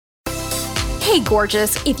Hey,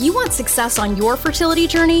 gorgeous. If you want success on your fertility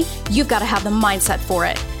journey, you've got to have the mindset for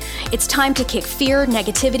it. It's time to kick fear,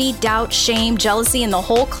 negativity, doubt, shame, jealousy, and the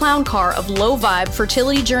whole clown car of low-vibe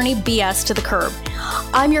fertility journey BS to the curb.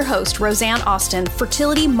 I'm your host, Roseanne Austin,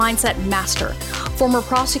 fertility mindset master, former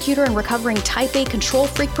prosecutor and recovering type A control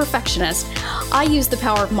freak perfectionist. I use the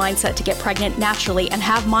power of mindset to get pregnant naturally and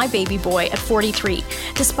have my baby boy at 43,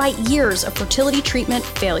 despite years of fertility treatment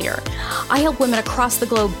failure. I help women across the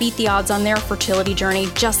globe beat the odds on their fertility journey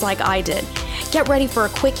just like I did. Get ready for a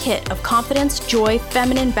quick hit of confidence, joy,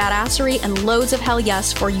 feminine badassery, and loads of hell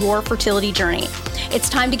yes for your fertility journey. It's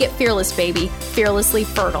time to get fearless, baby. Fearlessly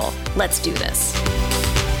fertile. Let's do this.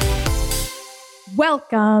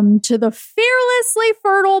 Welcome to the Fearlessly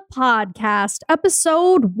Fertile Podcast,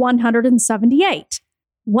 episode 178.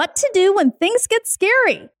 What to do when things get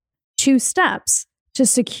scary. 2 steps to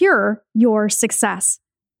secure your success.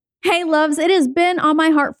 Hey, loves, it has been on my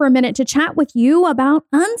heart for a minute to chat with you about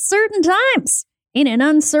uncertain times in an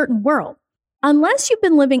uncertain world. Unless you've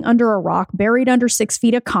been living under a rock, buried under 6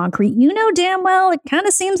 feet of concrete, you know damn well it kind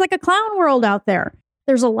of seems like a clown world out there.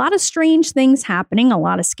 There's a lot of strange things happening, a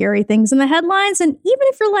lot of scary things in the headlines, and even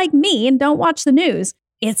if you're like me and don't watch the news,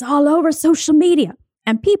 it's all over social media,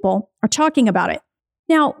 and people are talking about it.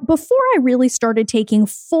 Now, before I really started taking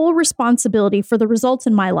full responsibility for the results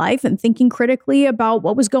in my life and thinking critically about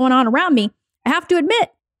what was going on around me, I have to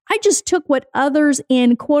admit, I just took what others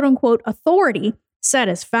in quote-unquote authority said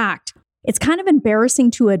as fact. It's kind of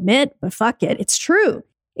embarrassing to admit, but fuck it, it's true.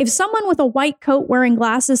 If someone with a white coat wearing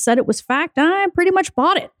glasses said it was fact, I pretty much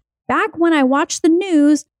bought it. Back when I watched the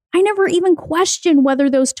news, I never even questioned whether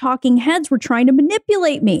those talking heads were trying to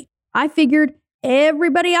manipulate me. I figured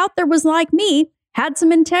everybody out there was like me, had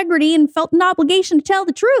some integrity, and felt an obligation to tell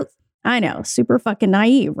the truth. I know, super fucking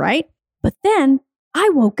naive, right? But then I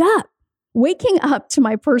woke up. Waking up to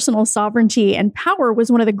my personal sovereignty and power was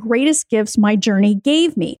one of the greatest gifts my journey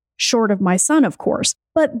gave me, short of my son, of course.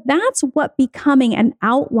 But that's what becoming an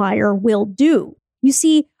outlier will do. You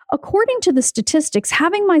see, according to the statistics,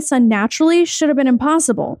 having my son naturally should have been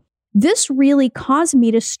impossible. This really caused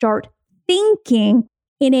me to start thinking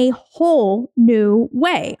in a whole new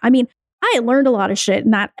way. I mean, I had learned a lot of shit,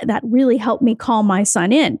 and that really helped me call my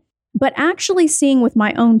son in. But actually seeing with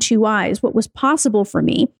my own 2 eyes what was possible for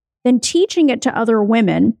me, then teaching it to other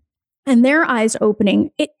women, and their eyes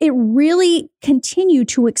opening, it really continued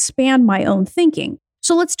to expand my own thinking.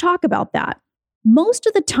 So let's talk about that. Most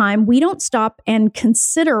of the time, we don't stop and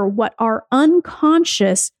consider what our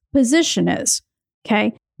unconscious position is.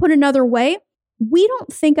 Okay? Put another way, we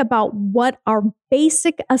don't think about what our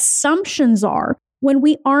basic assumptions are when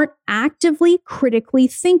we aren't actively critically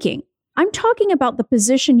thinking. I'm talking about the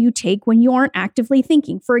position you take when you aren't actively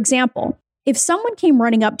thinking. For example, if someone came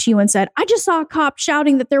running up to you and said, "I just saw a cop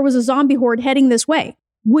shouting that there was a zombie horde heading this way,"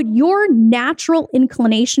 would your natural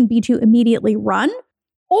inclination be to immediately run?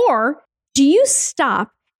 Or do you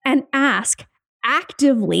stop and ask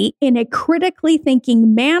actively in a critically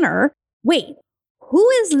thinking manner, wait, who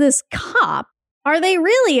is this cop? Are they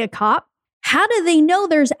really a cop? How do they know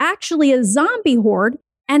there's actually a zombie horde?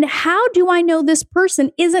 And how do I know this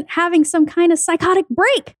person isn't having some kind of psychotic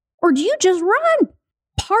break? Or do you just run?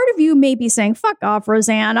 Part of you may be saying, fuck off,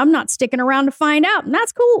 Roseanne, I'm not sticking around to find out, and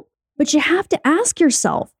that's cool. But you have to ask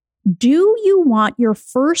yourself, do you want your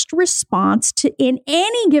first response to, in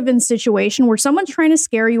any given situation where someone's trying to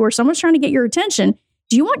scare you or someone's trying to get your attention,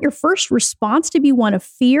 do you want your first response to be one of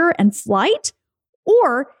fear and flight?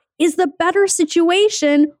 Or is the better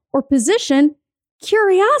situation or position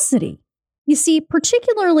curiosity? You see,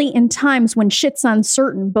 particularly in times when shit's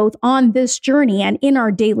uncertain, both on this journey and in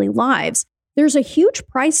our daily lives, there's a huge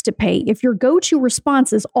price to pay if your go-to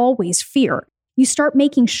response is always fear. You start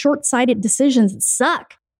making short-sighted decisions that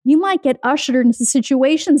suck. You might get ushered into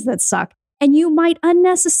situations that suck, and you might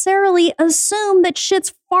unnecessarily assume that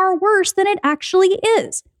shit's far worse than it actually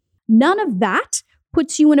is. None of that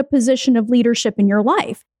puts you in a position of leadership in your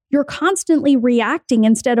life. You're constantly reacting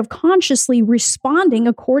instead of consciously responding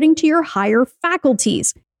according to your higher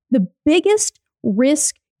faculties. The biggest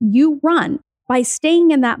risk you run by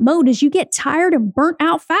staying in that mode is you get tired and burnt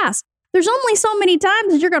out fast. There's only so many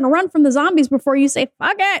times that you're going to run from the zombies before you say,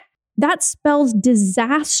 fuck it. That spells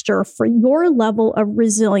disaster for your level of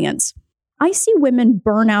resilience. I see women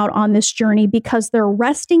burn out on this journey because their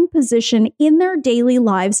resting position in their daily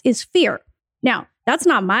lives is fear. Now, that's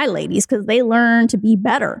not my ladies, because they learn to be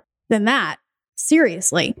better than that.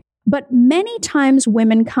 Seriously. But many times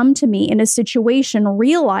women come to me in a situation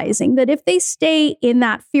realizing that if they stay in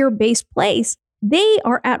that fear-based place, they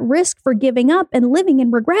are at risk for giving up and living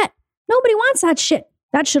in regret. Nobody wants that shit.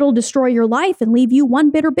 That shit'll destroy your life and leave you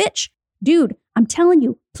one bitter bitch. Dude, I'm telling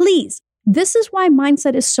you, please. This is why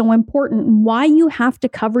mindset is so important and why you have to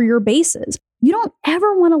cover your bases. You don't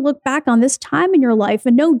ever want to look back on this time in your life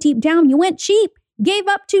and know deep down you went cheap, gave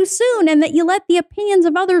up too soon, and that you let the opinions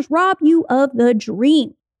of others rob you of the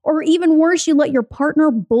dream. Or even worse, you let your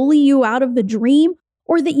partner bully you out of the dream,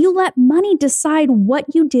 or that you let money decide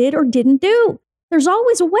what you did or didn't do. There's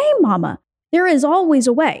always a way, mama. There is always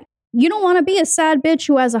a way. You don't want to be a sad bitch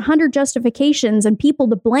who has 100 justifications and people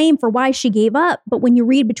to blame for why she gave up. But when you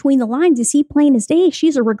read between the lines, you see plain as day,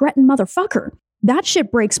 she's a regretting motherfucker. That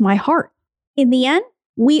shit breaks my heart. In the end,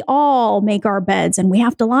 we all make our beds and we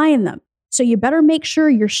have to lie in them. So you better make sure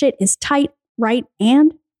your shit is tight, right,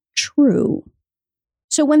 and true.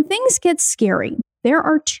 So when things get scary, there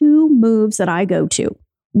are two moves that I go to.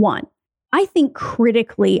 One, I think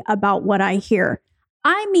critically about what I hear.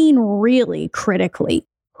 I mean, really critically.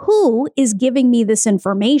 Who is giving me this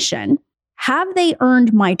information? Have they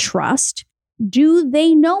earned my trust? Do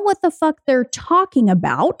they know what the fuck they're talking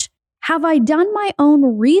about? Have I done my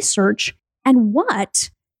own research? And what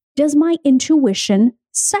does my intuition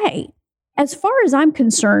say? As far as I'm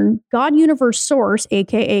concerned, God Universe Source,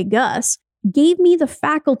 aka Gus, gave me the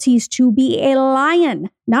faculties to be a lion,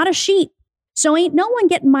 not a sheep. So ain't no one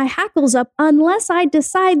getting my hackles up unless I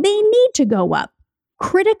decide they need to go up.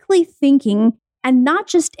 Critically thinking and not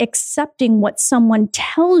just accepting what someone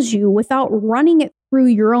tells you without running it through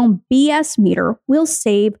your own BS meter will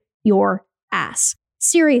save your ass.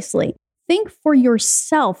 Seriously, think for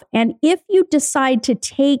yourself. And if you decide to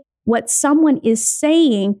take what someone is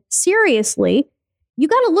saying seriously, you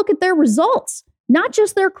got to look at their results, not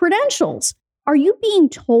just their credentials. Are you being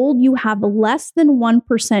told you have a less than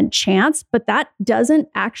 1% chance, but that doesn't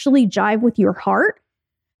actually jive with your heart?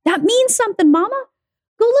 That means something, mama.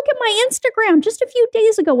 Go look at my Instagram. Just a few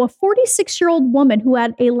days ago, a 46-year-old woman who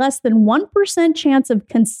had a less than 1% chance of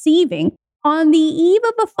conceiving on the eve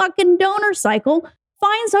of a fucking donor cycle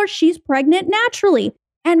finds out she's pregnant naturally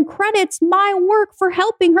and credits my work for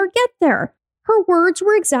helping her get there. Her words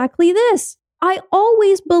were exactly this: I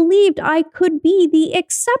always believed I could be the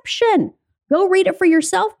exception. Go read it for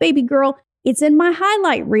yourself, baby girl. It's in my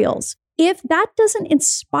highlight reels. If that doesn't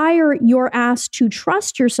inspire your ass to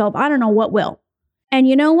trust yourself, I don't know what will. And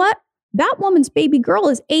you know what? That woman's baby girl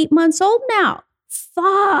is 8 months old now.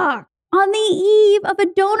 Fuck. On the eve of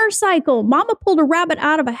a donor cycle, mama pulled a rabbit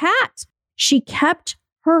out of a hat. She kept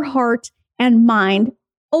her heart and mind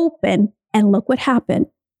open, and look what happened.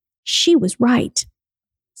 She was right.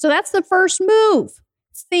 So that's the first move.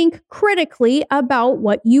 Think critically about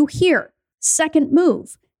what you hear. Second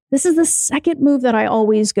move. This is the second move that I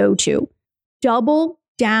always go to. Double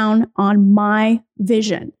down on my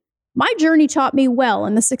vision. My journey taught me well,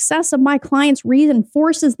 and the success of my clients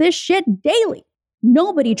reinforces this shit daily.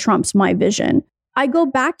 Nobody trumps my vision. I go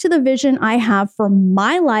back to the vision I have for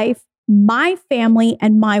my life, my family,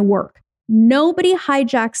 and my work. Nobody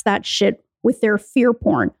hijacks that shit with their fear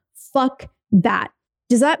porn. Fuck that.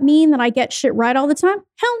 Does that mean that I get shit right all the time?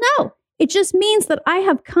 Hell no. It just means that I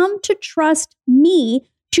have come to trust me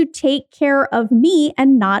to take care of me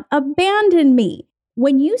and not abandon me.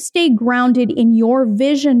 When you stay grounded in your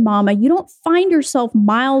vision, mama, you don't find yourself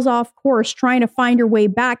miles off course trying to find your way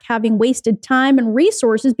back, having wasted time and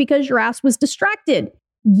resources because your ass was distracted.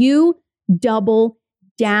 You double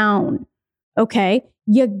down, okay?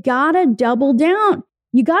 You gotta double down.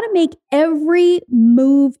 You gotta make every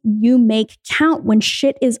move you make count when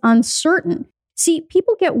shit is uncertain. See,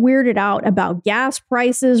 people get weirded out about gas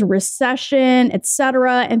prices, recession,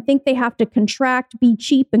 etc., and think they have to contract, be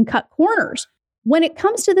cheap, and cut corners. When it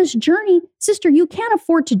comes to this journey, sister, you can't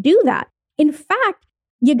afford to do that. In fact,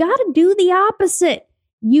 you got to do the opposite.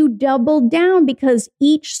 You double down because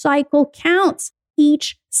each cycle counts.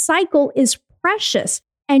 Each cycle is precious,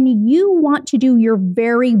 and you want to do your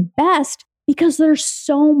very best because there's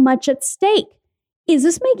so much at stake. Is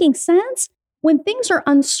this making sense? When things are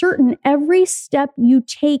uncertain, every step you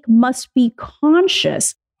take must be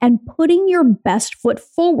conscious and putting your best foot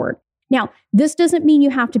forward. Now, this doesn't mean you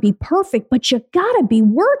have to be perfect, but you gotta be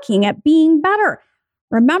working at being better.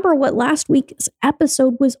 Remember what last week's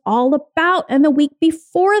episode was all about and the week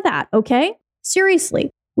before that, okay?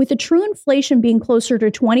 Seriously, with the true inflation being closer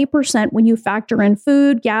to 20% when you factor in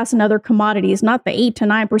food, gas, and other commodities, not the 8 to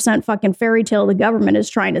 9% fucking fairy tale the government is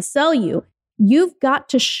trying to sell you, you've got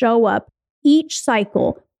to show up each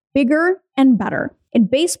cycle bigger and better. In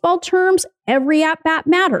baseball terms, every at-bat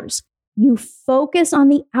matters. You focus on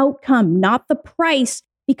the outcome, not the price,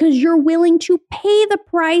 because you're willing to pay the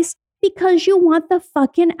price because you want the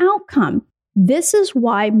fucking outcome. This is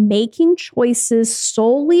why making choices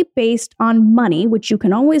solely based on money, which you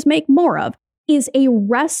can always make more of, is a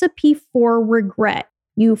recipe for regret.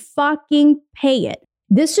 You fucking pay it.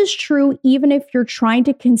 This is true even if you're trying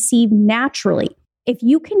to conceive naturally. If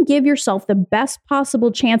you can give yourself the best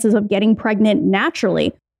possible chances of getting pregnant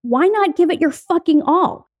naturally, why not give it your fucking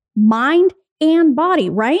all? Mind and body,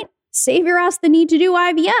 right? Save your ass the need to do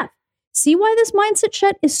IVF. See why this mindset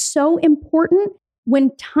shift is so important?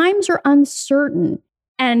 When times are uncertain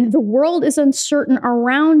and the world is uncertain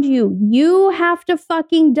around you, you have to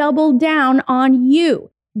fucking double down on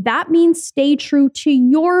you. That means stay true to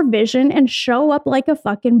your vision and show up like a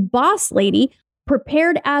fucking boss lady,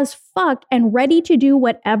 prepared as fuck and ready to do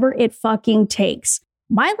whatever it fucking takes.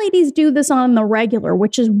 My ladies do this on the regular,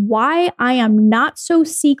 which is why I am not so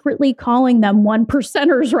secretly calling them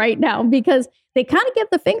 1%ers right now, because they kind of give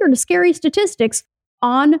the finger to scary statistics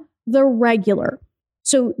on the regular.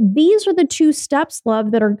 So these are the 2 steps,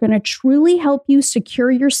 love, that are going to truly help you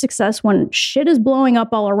secure your success when shit is blowing up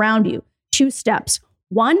all around you. 2 steps.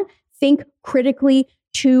 1, think critically.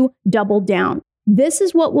 2, double down. This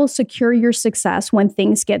is what will secure your success when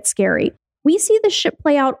things get scary. We see this shit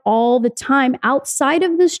play out all the time outside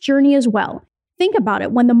of this journey as well. Think about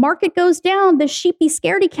it. When the market goes down, the sheepy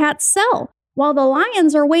scaredy cats sell, while the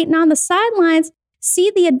lions are waiting on the sidelines,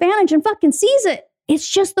 see the advantage and fucking seize it. It's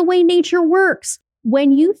just the way nature works.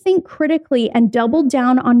 When you think critically and double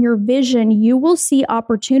down on your vision, you will see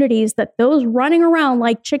opportunities that those running around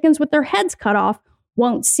like chickens with their heads cut off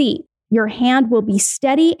won't see. Your hand will be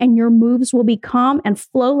steady and your moves will be calm and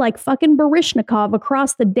flow like fucking Baryshnikov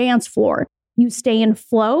across the dance floor. You stay in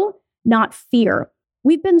flow, not fear.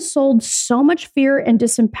 We've been sold so much fear and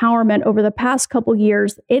disempowerment over the past couple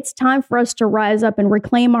years. It's time for us to rise up and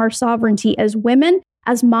reclaim our sovereignty as women,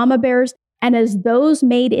 as mama bears, and as those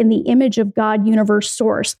made in the image of God, universe,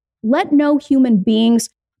 source. Let no human being's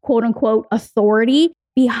quote unquote authority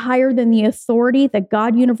be higher than the authority that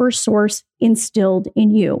God, universe, source instilled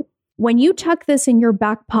in you. When you tuck this in your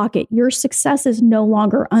back pocket, your success is no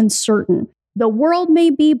longer uncertain. The world may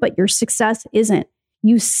be, but your success isn't.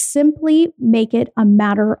 You simply make it a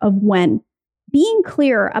matter of when. Being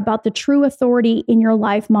clear about the true authority in your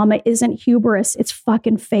life, mama, isn't hubris. It's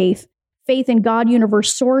fucking faith. Faith in God,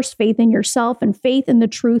 universe, source, faith in yourself, and faith in the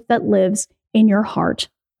truth that lives in your heart.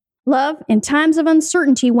 Love, in times of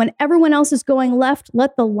uncertainty, when everyone else is going left,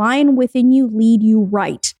 let the lion within you lead you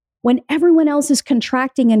right. When everyone else is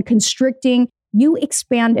contracting and constricting, you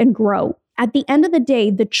expand and grow. At the end of the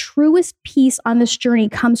day, the truest peace on this journey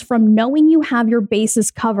comes from knowing you have your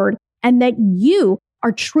bases covered and that you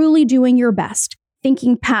are truly doing your best,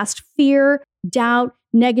 thinking past fear, doubt,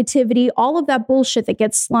 negativity, all of that bullshit that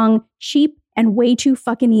gets slung cheap and way too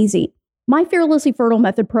fucking easy. My Fearlessly Fertile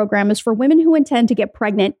Method program is for women who intend to get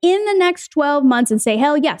pregnant in the next 12 months and say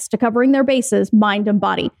hell yes to covering their bases, mind and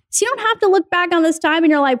body. So you don't have to look back on this time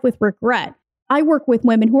in your life with regret. I work with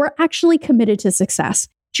women who are actually committed to success.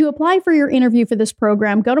 To apply for your interview for this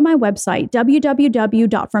program, go to my website,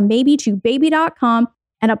 www.frombaby2baby.com,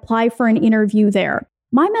 and apply for an interview there.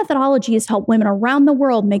 My methodology has helped women around the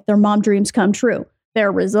world make their mom dreams come true.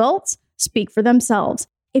 Their results speak for themselves.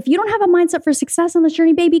 If you don't have a mindset for success on this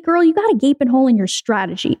journey, baby girl, you got a gaping hole in your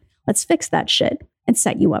strategy. Let's fix that shit and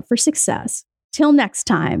set you up for success. Till next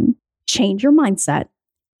time, change your mindset,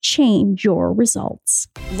 change your results.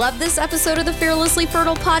 Love this episode of the Fearlessly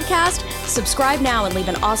Fertile podcast? Subscribe now and leave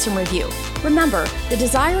an awesome review. Remember, the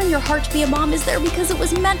desire in your heart to be a mom is there because it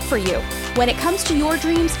was meant for you. When it comes to your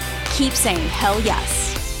dreams, keep saying hell yes.